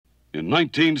In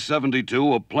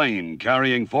 1972, a plane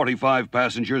carrying 45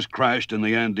 passengers crashed in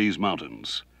the Andes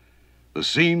Mountains. The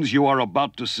scenes you are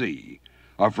about to see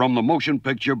are from the motion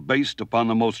picture based upon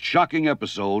the most shocking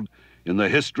episode in the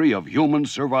history of human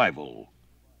survival.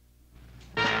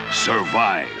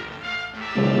 Survive.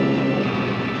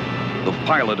 The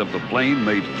pilot of the plane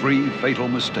made 3 fatal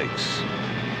mistakes: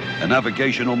 a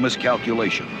navigational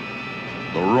miscalculation,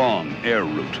 the wrong air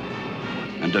route,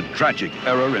 and a tragic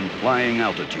error in flying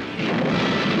altitude.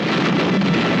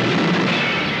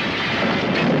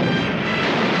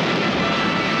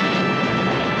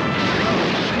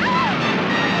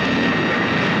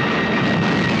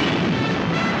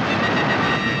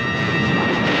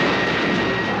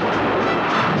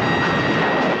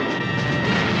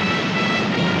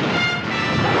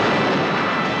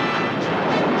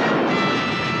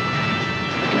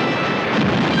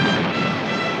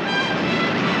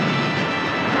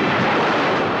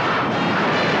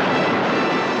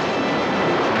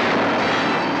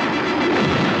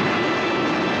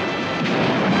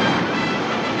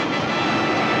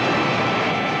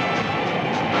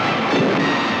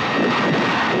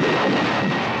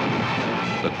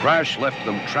 The crash left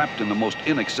them trapped in the most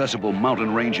inaccessible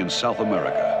mountain range in South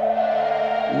America.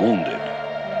 Wounded,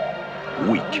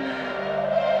 weak,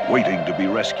 waiting to be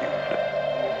rescued.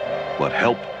 But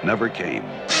help never came.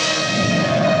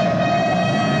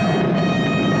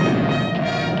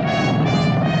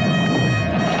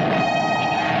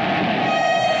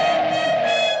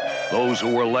 Those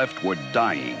who were left were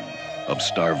dying of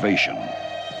starvation.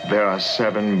 There are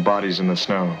 7 bodies in the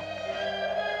snow.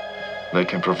 They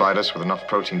can provide us with enough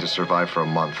protein to survive for a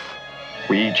month.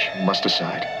 We each must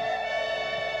decide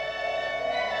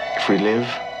if we live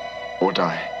or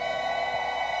die.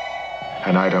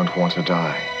 And I don't want to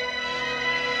die.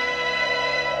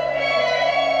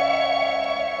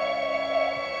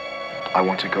 I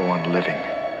want to go on living.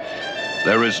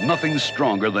 There is nothing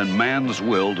stronger than man's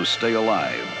will to stay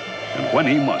alive. And when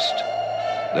he must,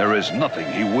 there is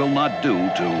nothing he will not do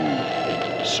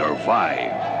to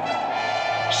survive.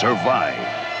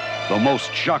 Survive, the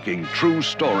most shocking true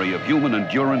story of human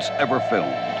endurance ever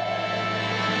filmed.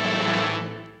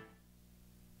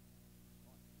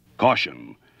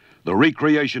 Caution, the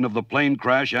recreation of the plane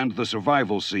crash and the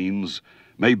survival scenes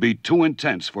may be too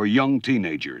intense for young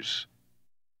teenagers.